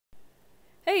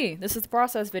Hey, this is the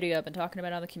process video I've been talking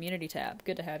about on the community tab.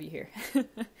 Good to have you here.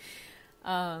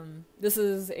 This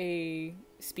is a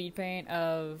speed paint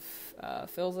of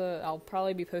Philza. I'll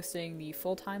probably be posting the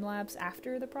full time lapse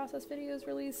after the process video is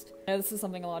released. Now, this is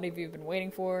something a lot of you have been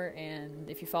waiting for, and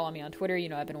if you follow me on Twitter, you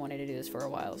know I've been wanting to do this for a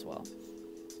while as well.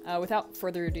 Without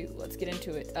further ado, let's get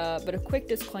into it. But a quick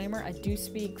disclaimer, I do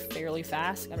speak fairly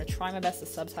fast. I'm going to try my best to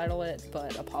subtitle it,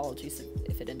 but apologies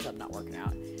if it ends up not working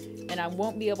out. And I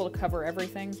won't be able to cover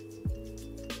everything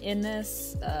in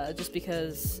this, just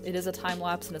because it is a time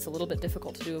lapse and it's a little bit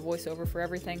difficult to do a voiceover for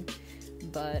everything,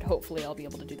 but hopefully I'll be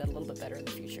able to do that a little bit better in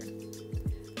the future.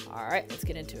 Alright, let's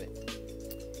get into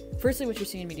it. Firstly, what you're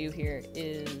seeing me do here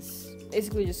is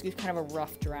basically just kind of a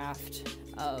rough draft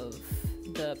of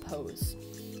the pose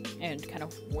and kind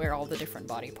of where all the different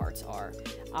body parts are.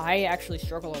 I actually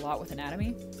struggle a lot with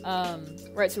anatomy.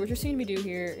 Right, so what you're seeing me do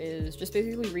here is just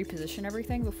basically reposition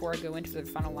everything before I go into the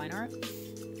final line art.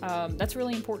 That's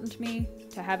really important to me,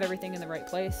 to have everything in the right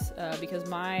place, because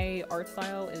my art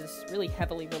style is really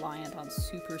heavily reliant on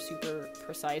super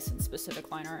precise and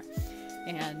specific line art.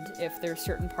 And if there's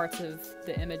certain parts of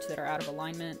the image that are out of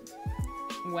alignment,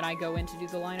 when I go in to do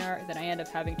the line art, then I end up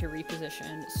having to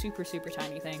reposition super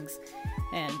tiny things,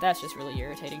 and that's just really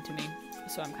irritating to me,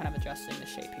 so I'm kind of adjusting the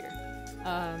shape here.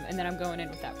 And then I'm going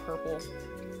in with that purple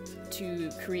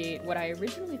to create what I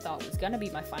originally thought was going to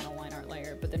be my final line art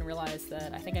layer, but then realized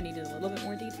that I think I needed a little bit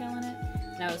more detail in it,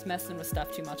 and I was messing with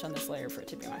stuff too much on this layer for it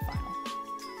to be my final.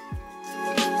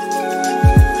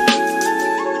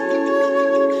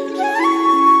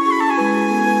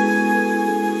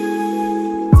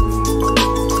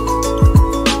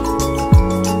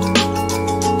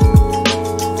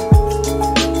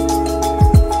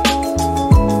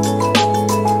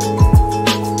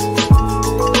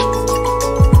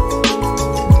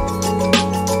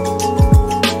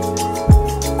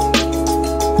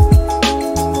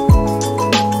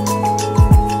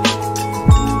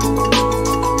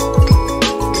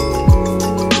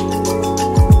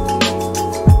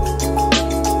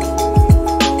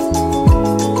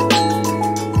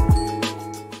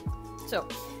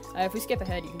 If we skip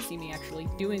ahead, you can see me actually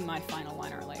doing my final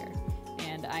line art layer,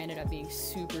 and I ended up being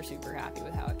super happy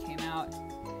with how it came out.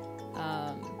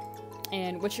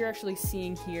 And what you're actually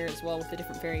seeing here as well with the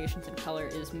different variations in color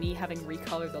is me having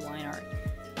recolored the line art.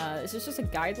 This is just a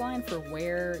guideline for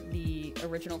where the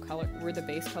original color, where the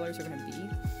base colors are going to be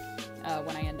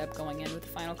when I end up going in with the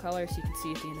final color. So you can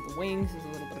see at the end of the wings there's a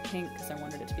little bit of pink because I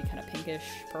wanted it to be kind of pinkish,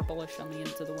 purplish on the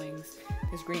ends of the wings.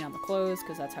 There's green on the clothes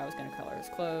because that's how I was going to color his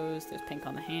clothes. There's pink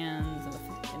on the hands and the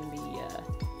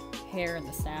hair and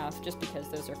the staff, just because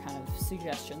those are kind of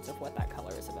suggestions of what that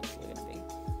color is eventually going to be.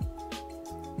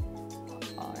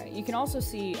 Alright, you can also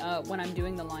see when I'm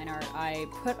doing the line art, I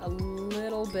put a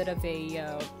little bit of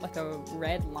a like a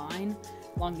red line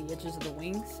along the edges of the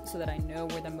wings so that I know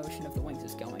where the motion of the wings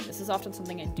is going. This is often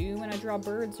something I do when I draw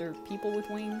birds or people with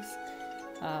wings,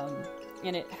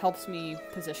 and it helps me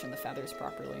position the feathers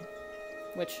properly,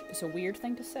 which is a weird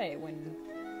thing to say when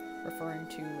referring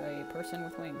to a person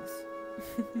with wings.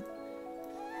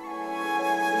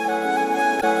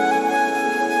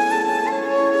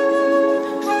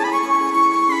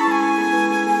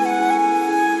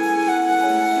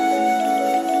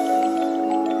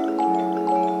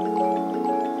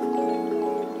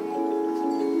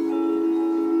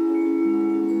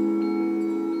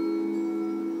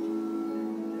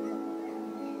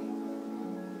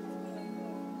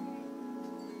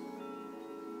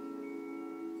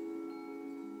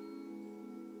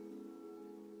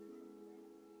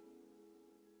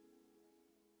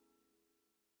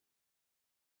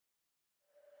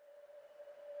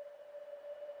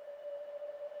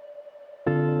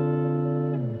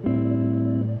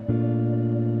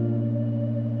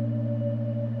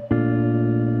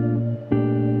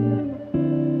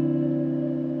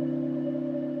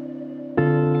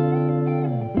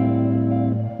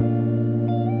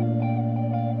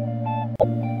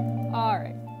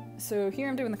 So here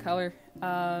I'm doing the color.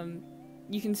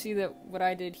 You can see that what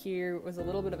I did here was a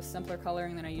little bit of a simpler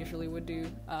coloring than I usually would do,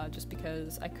 just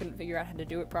because I couldn't figure out how to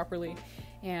do it properly.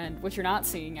 And what you're not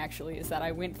seeing, actually, is that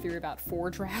I went through about 4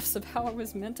 drafts of how I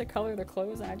was meant to color the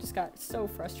clothes, and I just got so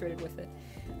frustrated with it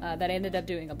that I ended up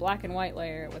doing a black and white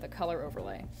layer with a color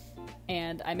overlay.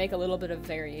 And I make a little bit of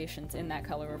variations in that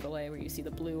color overlay where you see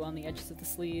the blue on the edges of the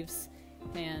sleeves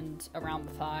and around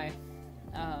the thigh.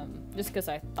 Just because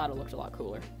I thought it looked a lot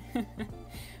cooler.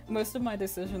 Most of my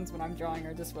decisions when I'm drawing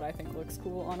are just what I think looks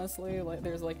cool, honestly. Like,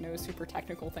 there's like no super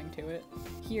technical thing to it.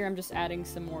 Here I'm just adding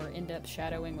some more in-depth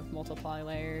shadowing with multiply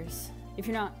layers. If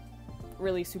you're not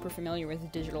really super familiar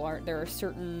with digital art, there are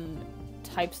certain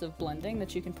types of blending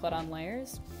that you can put on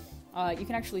layers. You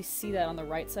can actually see that on the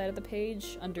right side of the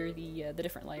page under the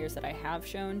different layers that I have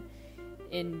shown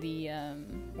in the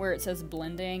where it says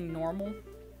blending normal.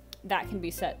 That can be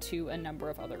set to a number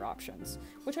of other options,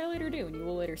 which I later do and you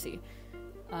will later see.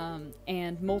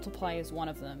 And multiply is one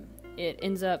of them. It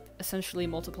ends up essentially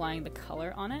multiplying the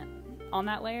color on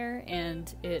that layer,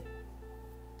 and it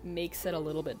makes it a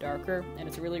little bit darker, and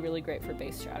it's really, really great for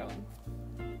base shadowing.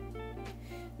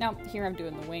 Now, here I'm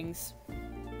doing the wings.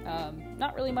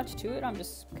 Not really much to it, I'm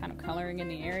just kind of coloring in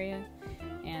the area,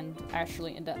 and I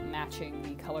actually end up matching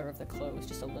the color of the clothes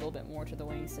just a little bit more to the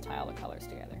wings to tie all the colors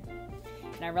together.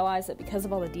 And I realized that because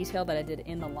of all the detail that I did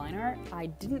in the line art, I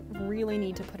didn't really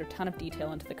need to put a ton of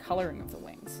detail into the coloring of the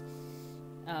wings.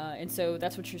 And so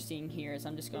that's what you're seeing here, is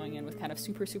I'm just going in with kind of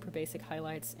super, super basic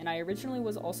highlights. And I originally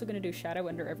was also going to do shadow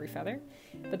under every feather,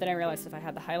 but then I realized if I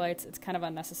had the highlights, it's kind of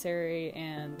unnecessary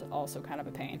and also kind of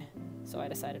a pain. So I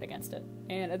decided against it.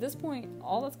 And at this point,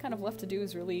 all that's kind of left to do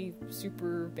is really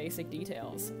super basic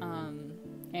details.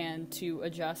 And to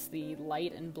adjust the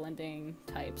light and blending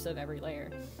types of every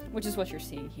layer, which is what you're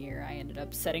seeing here. I ended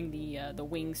up setting the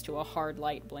wings to a hard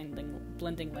light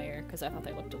blending layer because I thought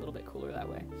they looked a little bit cooler that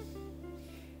way.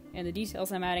 And the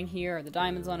details I'm adding here are the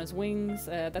diamonds on his wings.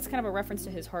 That's kind of a reference to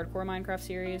his Hardcore Minecraft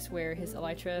series where his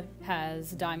elytra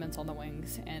has diamonds on the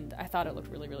wings, and I thought it looked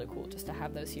really, really cool just to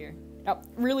have those here. Now,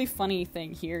 really funny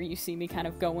thing here, you see me kind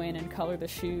of go in and color the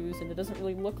shoes, and it doesn't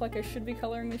really look like I should be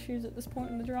coloring the shoes at this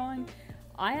point in the drawing.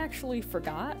 I actually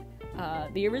forgot.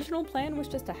 The original plan was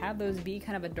just to have those be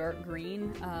kind of a dark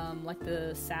green, like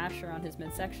the sash around his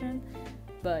midsection,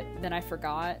 but then I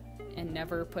forgot and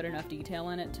never put enough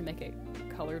detail in it to make it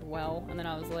colored well, and then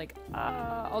I was like,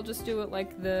 I'll just do it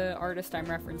like the artist I'm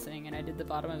referencing, and I did the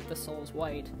bottom of the soles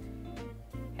white,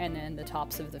 and then the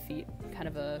tops of the feet kind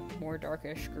of a more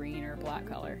darkish green or black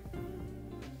color.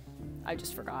 I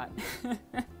just forgot.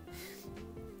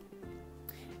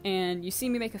 And you see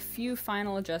me make a few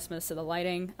final adjustments to the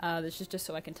lighting. This is just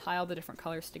so I can tie all the different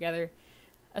colors together,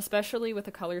 especially with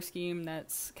a color scheme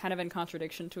that's kind of in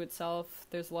contradiction to itself.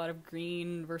 There's a lot of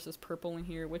green versus purple in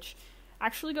here, which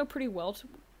actually go pretty well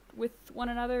with one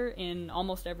another in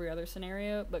almost every other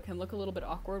scenario, but can look a little bit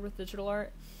awkward with digital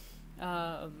art.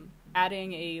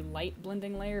 Adding a light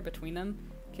blending layer between them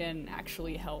can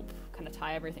actually help kind of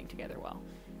tie everything together well.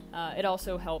 It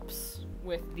also helps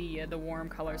with the warm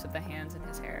colors of the hands and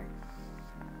his hair.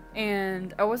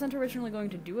 And I wasn't originally going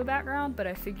to do a background, but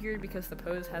I figured because the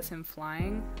pose has him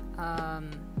flying,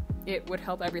 it would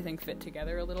help everything fit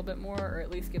together a little bit more, or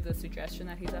at least give the suggestion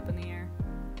that he's up in the air.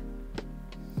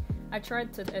 I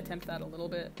tried to attempt that a little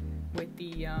bit with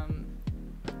the,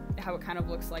 how it kind of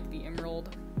looks like the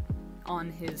emerald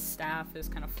on his staff is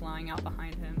kind of flying out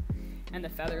behind him, and the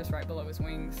feathers right below his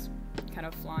wings kind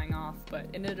of flying off, but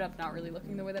it ended up not really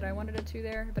looking the way that I wanted it to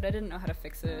there, but I didn't know how to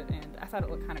fix it, and I thought it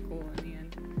looked kind of cool in the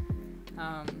end.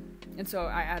 And so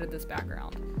I added this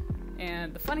background.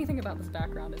 And the funny thing about this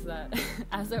background is that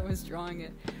as I was drawing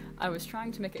it, I was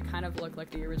trying to make it kind of look like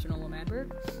the original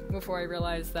L'Manberg before I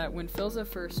realized that when Philza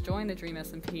first joined the Dream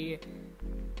SMP,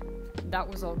 that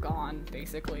was all gone,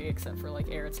 basically, except for, like,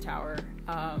 Aerith's tower.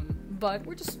 But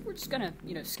we're just gonna,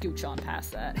 you know, scooch on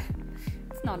past that.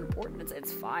 It's not important,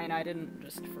 it's fine, I didn't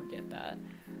just forget that.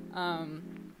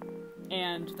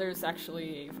 And there's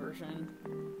actually a version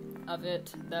of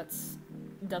it that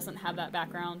doesn't have that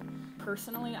background.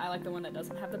 Personally, I like the one that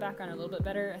doesn't have the background a little bit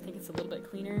better. I think it's a little bit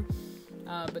cleaner.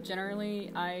 But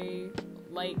generally, I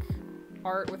like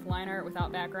art with line art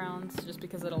without backgrounds, just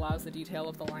because it allows the detail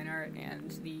of the line art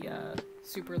and the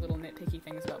super little nitpicky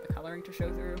things about the coloring to show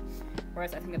through,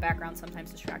 whereas I think the background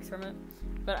sometimes distracts from it.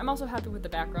 But I'm also happy with the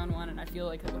background one, and I feel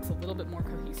like it looks a little bit more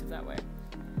cohesive that way.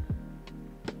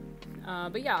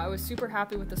 But yeah, I was super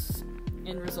happy with this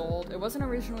end result. It wasn't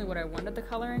originally what I wanted the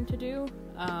coloring to do,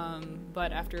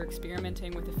 but after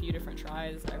experimenting with a few different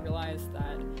tries, I realized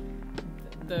that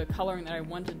the coloring that I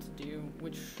wanted to do,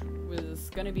 which was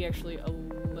going to be actually a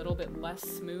little bit less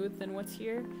smooth than what's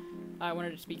here, I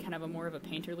wanted it to be kind of a more of a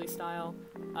painterly style,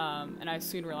 and I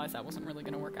soon realized that wasn't really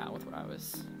going to work out with what I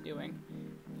was doing,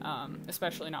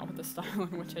 especially not with the style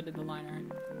in which I did the line art.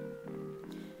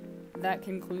 That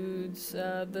concludes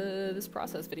this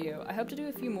process video. I hope to do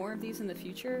a few more of these in the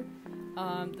future.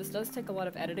 This does take a lot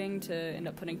of editing to end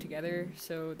up putting together,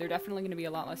 so they're definitely going to be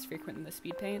a lot less frequent than the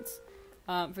speed paints.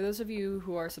 For those of you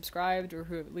who are subscribed or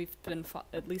who have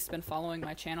at least been following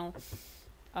my channel,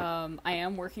 I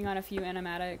am working on a few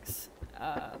animatics,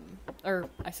 or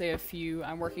I say a few,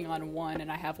 I'm working on one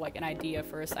and I have like an idea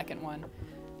for a second one.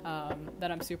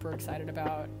 that I'm super excited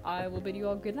about. I will bid you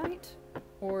all good night,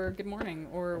 or good morning,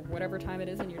 or whatever time it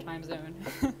is in your time zone.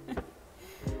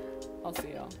 I'll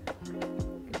see y'all.